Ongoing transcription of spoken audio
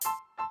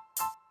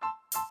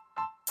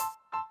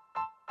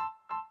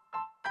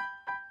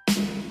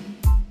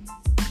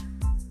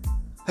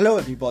Hello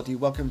everybody,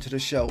 welcome to the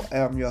show. I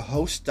am your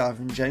host,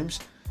 Darren James.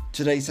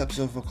 Today's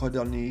episode was recorded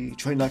on the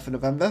 29th of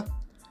November.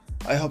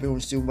 I hope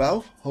everyone's doing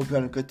well, hope you're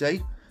having a good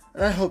day,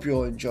 and I hope you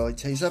all enjoyed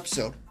today's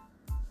episode.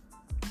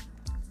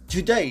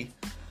 Today,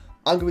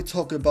 I'm going to be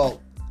talking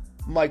about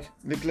Mike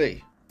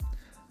McGlee.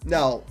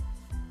 Now,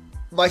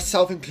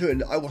 myself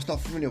included, I was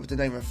not familiar with the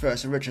name at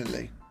first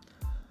originally.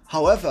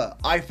 However,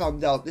 I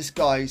found out this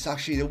guy is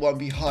actually the one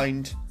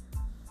behind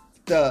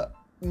the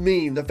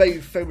meme, the very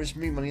famous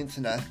meme on the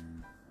internet,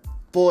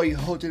 boy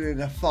holding in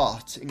a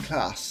fart in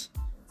class.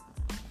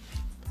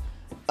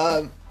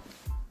 I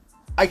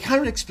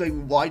can't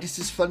explain why this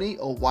is funny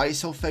or why it's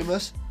so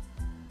famous.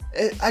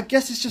 I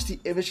guess it's just the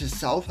image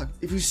itself. Like,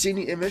 if you've seen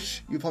the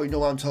image, you probably know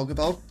what I'm talking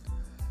about.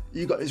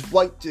 You got this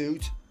white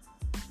dude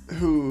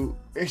who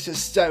is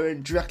just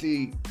staring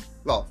directly,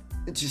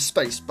 into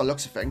space by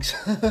looks of things.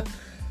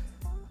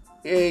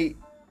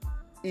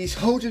 He's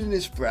holding in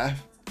his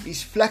breath.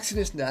 He's flexing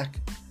his neck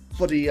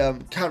for the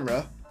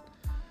camera,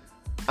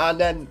 and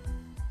then,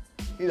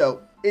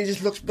 it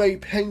just looks very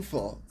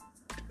painful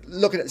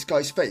looking at this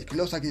guy's face. It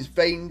looks like his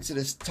veins and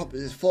his top of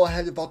his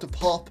forehead are about to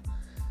pop,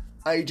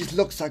 and it just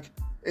looks like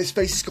his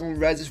face is going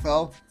red as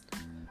well,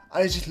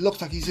 and it just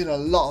looks like he's in a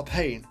lot of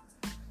pain.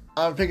 And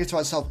I'm thinking to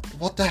myself,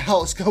 what the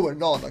hell is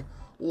going on? Like,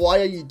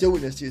 why are you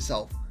doing this to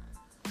yourself?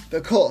 But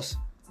of course,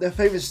 the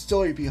famous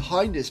story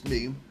behind this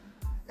meme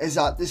is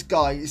that this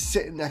guy is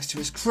sitting next to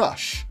his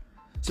crush.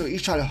 So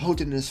he's trying to hold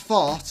in his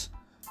fart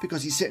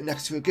because he's sitting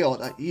next to a girl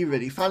that he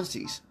really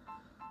fancies.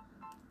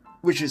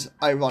 Which is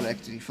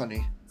ironically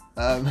funny.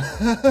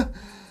 There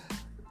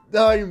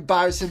are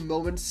embarrassing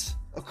moments,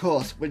 of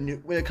course, when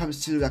it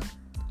comes to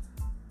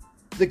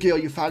the girl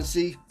you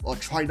fancy, or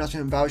try not to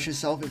embarrass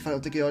yourself in front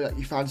of the girl that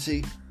you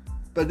fancy.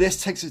 But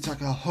this takes it to a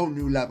whole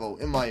new level,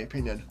 in my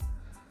opinion.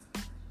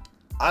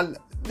 And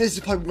this is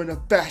probably one of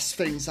the best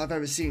things I've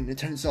ever seen in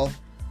terms of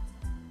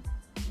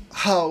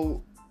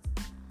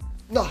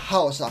not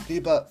how exactly,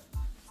 but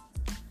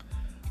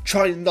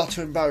trying not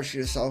to embarrass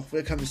yourself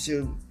when it comes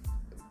to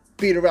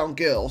being around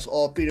girls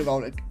or being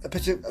around a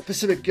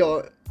specific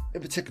girl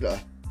in particular.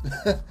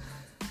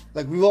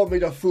 Like, we've all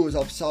made a fool of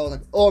ourselves.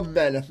 Like, all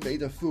men have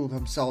made a fool of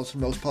themselves for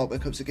the most part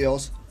when it comes to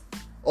girls,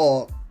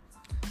 or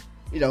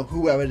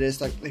whoever it is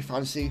like they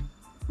fancy.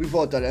 We've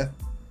all done it.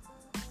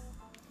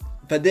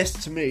 But this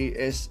to me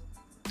is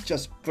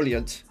just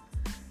brilliant.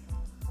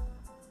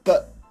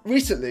 But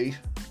recently,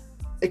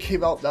 it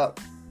came out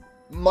that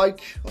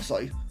Mike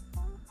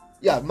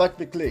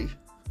McGlee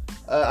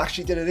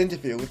actually did an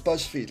interview with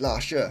BuzzFeed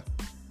last year,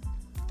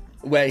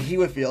 where he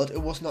revealed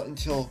it was not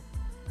until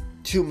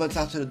 2 months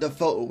after the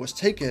photo was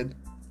taken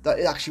that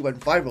it actually went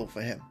viral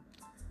for him.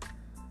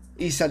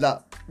 He said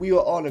that we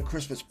were on a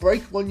Christmas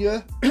break one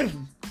year.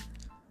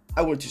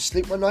 I went to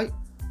sleep one night.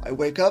 I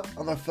wake up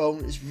and my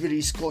phone is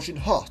really scorching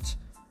hot.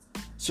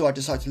 So I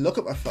decide to look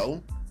at my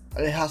phone,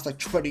 and it has like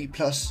 20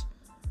 plus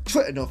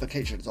Twitter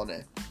notifications on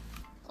it.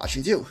 I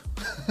actually do.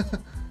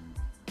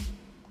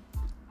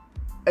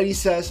 And he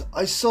says,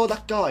 I saw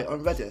that guy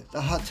on Reddit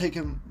that had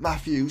taken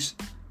Matthews,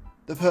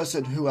 the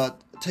person who had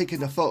taken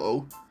the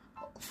photo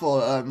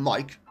for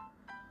Mike.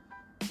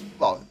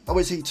 Well, I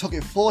wouldn't say he took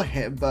it for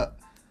him, but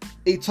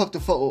he took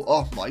the photo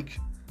of Mike.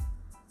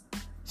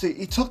 So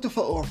he took the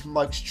photo of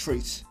Mike's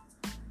treat,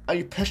 and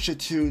he pushed it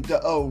to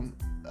their own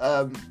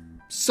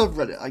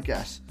subreddit, I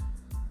guess.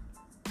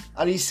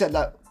 And he said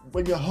that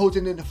when you're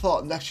holding in the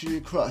fart next to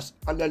your crush,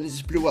 and then it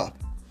just blew up.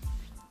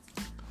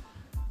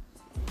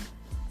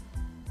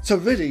 So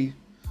really,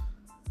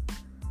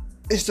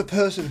 it's the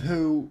person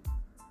who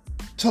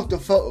took the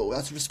photo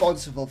that's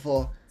responsible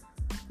for,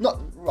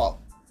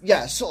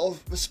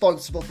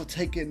 responsible for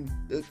taking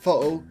the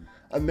photo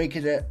and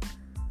making it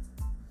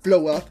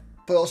blow up.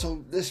 But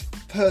also, this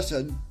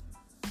person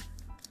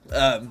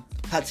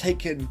had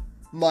taken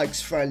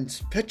Mike's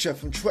friend's picture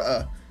from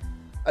Twitter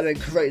and then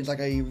created like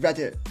a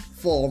Reddit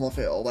form of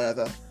it or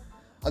whatever.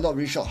 I'm not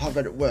really sure how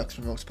Reddit works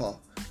for the most part.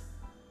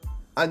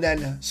 And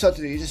then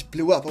suddenly it just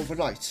blew up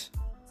overnight.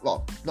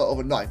 Well, not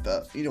overnight,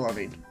 but you know what I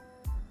mean.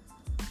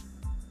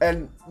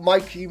 And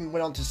Mike even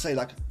went on to say,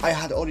 like, I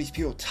had all these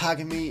people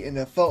tagging me in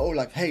the photo,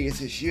 like, hey, is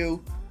this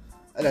you?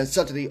 And then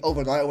suddenly,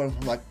 overnight, I went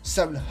from like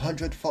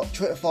 700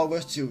 Twitter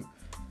followers to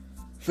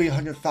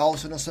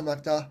 300,000 or something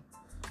like that.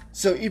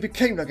 So he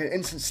became like an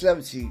instant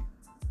celebrity,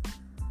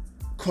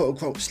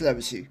 quote-unquote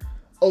celebrity,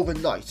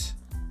 overnight.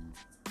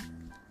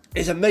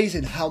 It's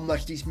amazing how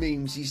much these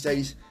memes these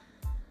days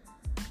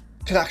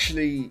can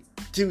actually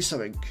do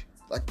something.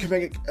 Like, can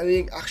make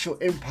an actual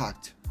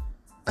impact.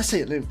 I say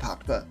an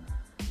impact, but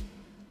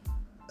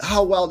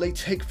how well they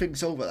take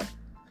things over.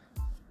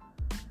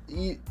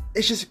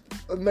 It's just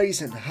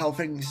amazing how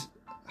things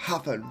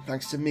happen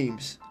thanks to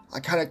memes. I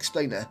can't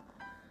explain it.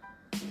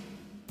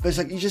 But it's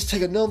like, you just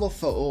take a normal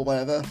photo or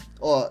whatever,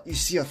 or you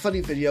see a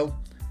funny video,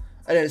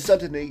 and then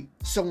suddenly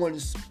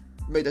someone's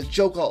made a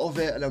joke out of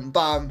it, and then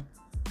bam,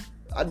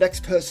 a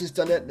next person's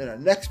done it, and then the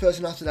next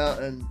person after that,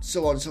 and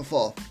so on and so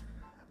forth.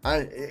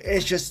 And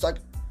it's just like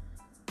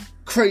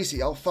crazy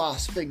how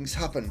fast things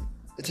happen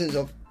in terms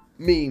of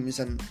memes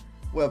and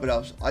whatever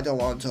else. I don't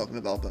know what I'm talking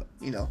about, but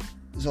you know,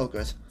 it's all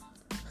good.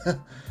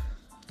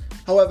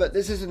 However,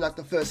 this isn't like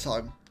the first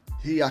time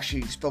he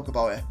actually spoke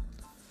about it.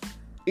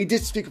 He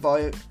did speak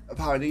about it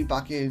apparently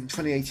back in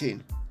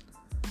 2018.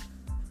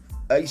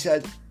 He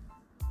said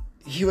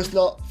he was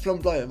not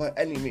flamboyant by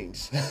any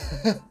means.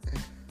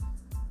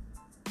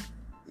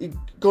 He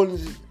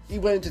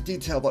went into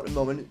detail about the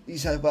moment. He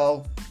said,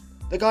 well,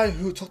 the guy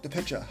who took the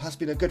picture has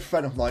been a good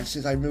friend of mine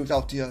since I moved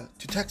out to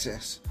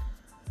Texas.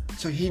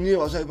 So he knew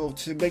I was able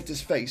to make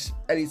this face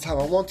anytime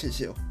I wanted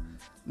to.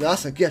 Now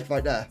that's a gift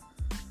right there.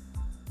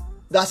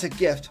 That's a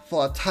gift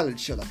for a talent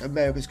show like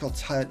America's Got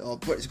Talent or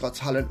Britain's Got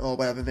Talent or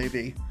whatever it may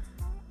be.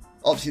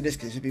 Obviously in this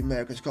case it would be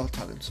America's Got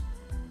Talent.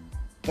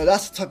 But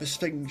that's the type of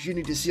things you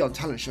need to see on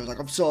talent shows. Like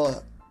I'm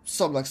sure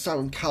someone like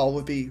Simon Cowell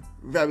would be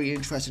very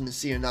interested in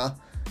seeing that.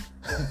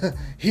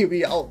 He'd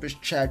be out of his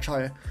chair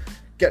trying to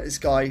get this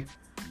guy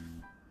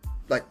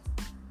like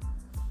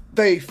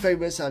very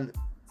famous and,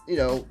 you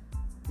know,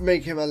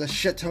 make him a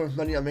shit ton of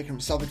money and make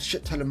himself a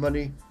shit ton of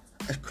money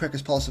as quick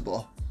as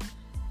possible.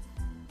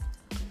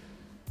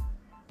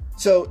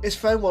 So his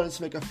friend wanted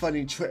to make a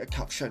funny Twitter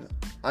caption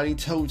and he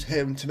told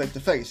him to make the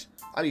face.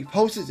 And he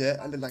posted it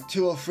and then like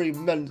 2 or 3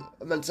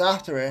 months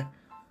after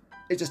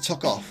it just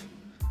took off.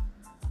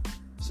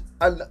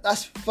 And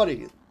that's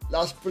funny.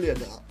 That's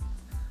brilliant.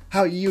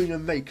 How you and your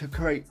mate could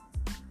create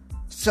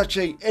such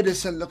a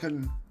innocent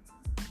looking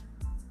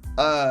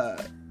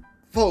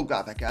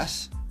photograph, I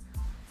guess.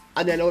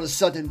 And then all of a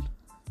sudden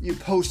you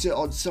post it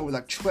on somewhere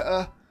like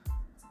Twitter.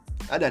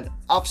 And then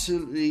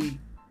absolutely,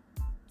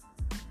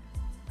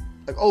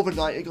 like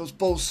overnight, it goes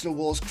balls to the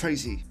walls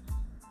crazy.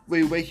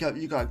 When you wake up,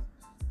 you got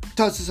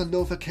dozens of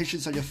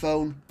notifications on your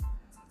phone.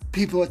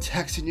 People are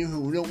texting you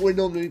who would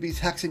normally be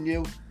texting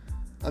you.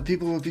 And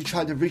people will be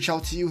trying to reach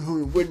out to you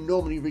who wouldn't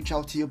normally reach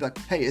out to you. Like,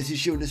 hey, is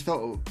this you in this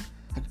photo?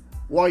 Like,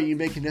 why are you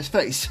making this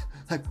face?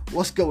 Like,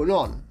 what's going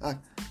on? Like,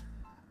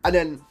 and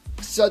then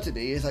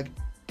suddenly, it's like,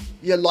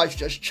 your life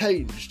just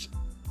changed.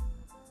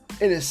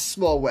 In a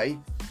small way.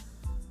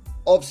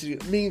 Obviously,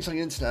 memes on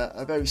the internet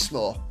are very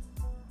small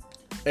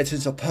in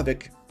terms of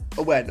public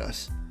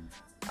awareness.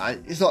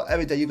 And it's not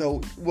every day you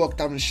go walk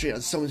down the street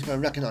and someone's going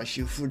to recognise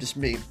you through this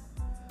meme.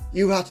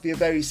 You have to be a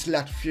very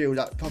select few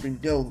that probably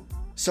know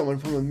someone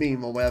from a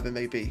meme or whatever it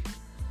may be.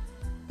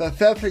 But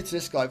fair play to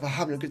this guy for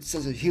having a good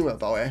sense of humour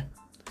about it.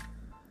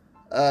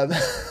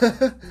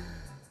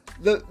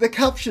 The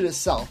caption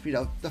itself, you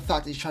know, the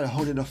fact that he's trying to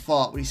hold in a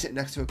fart when he's sitting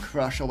next to a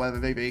crush or whatever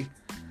it may be,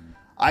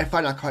 I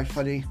find that quite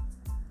funny.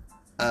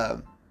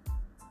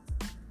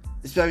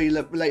 It's very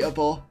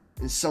relatable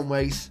in some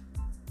ways.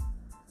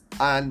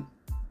 And,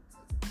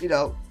 you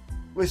know,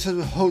 when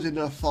someone's holding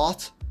a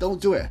fart,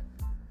 don't do it.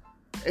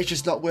 It's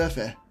just not worth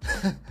it.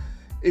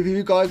 If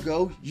you gotta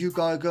go, you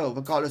gotta go,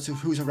 regardless of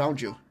who's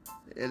around you.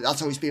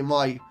 That's always been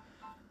my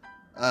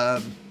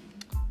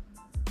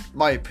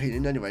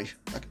opinion anyway.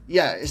 Like,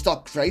 yeah, it's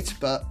not great,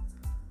 but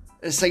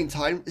at the same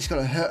time, it's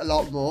gonna hurt a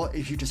lot more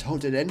if you just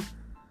hold it in.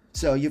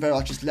 So you're better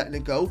off just letting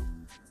it go.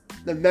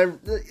 The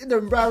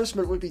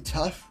embarrassment would be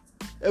tough.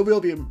 It will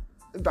be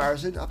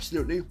embarrassing,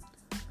 absolutely.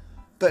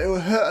 But it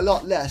will hurt a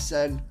lot less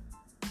than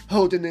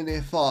holding in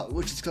a fart,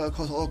 which is going to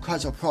cause all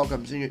kinds of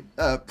problems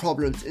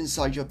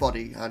inside your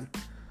body. And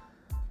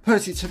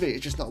personally, to me,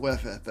 it's just not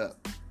worth it. But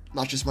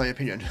that's just my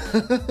opinion.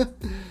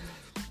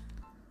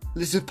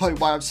 This is probably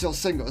why I'm still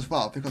single as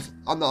well, because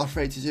I'm not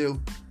afraid to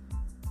do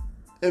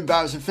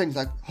embarrassing things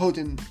like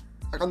holding.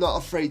 Like I'm not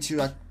afraid to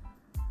like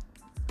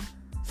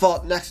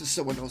fart next to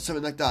someone or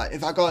something like that.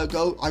 If I gotta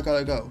go, I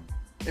gotta go.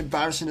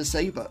 Embarrassing to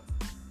say, but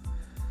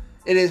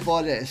it is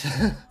what it is.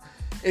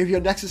 If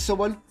you're next to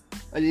someone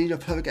and you're in a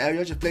public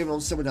area, just blame it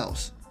on someone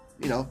else.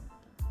 You know.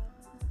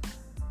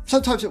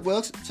 Sometimes it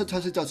works,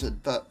 sometimes it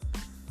doesn't, but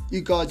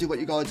you gotta do what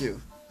you gotta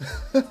do.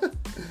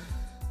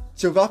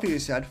 So with that being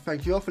said,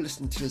 thank you all for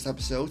listening to this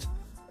episode.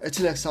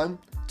 Until next time,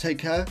 take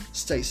care,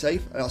 stay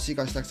safe, and I'll see you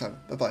guys next time.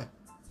 Bye bye.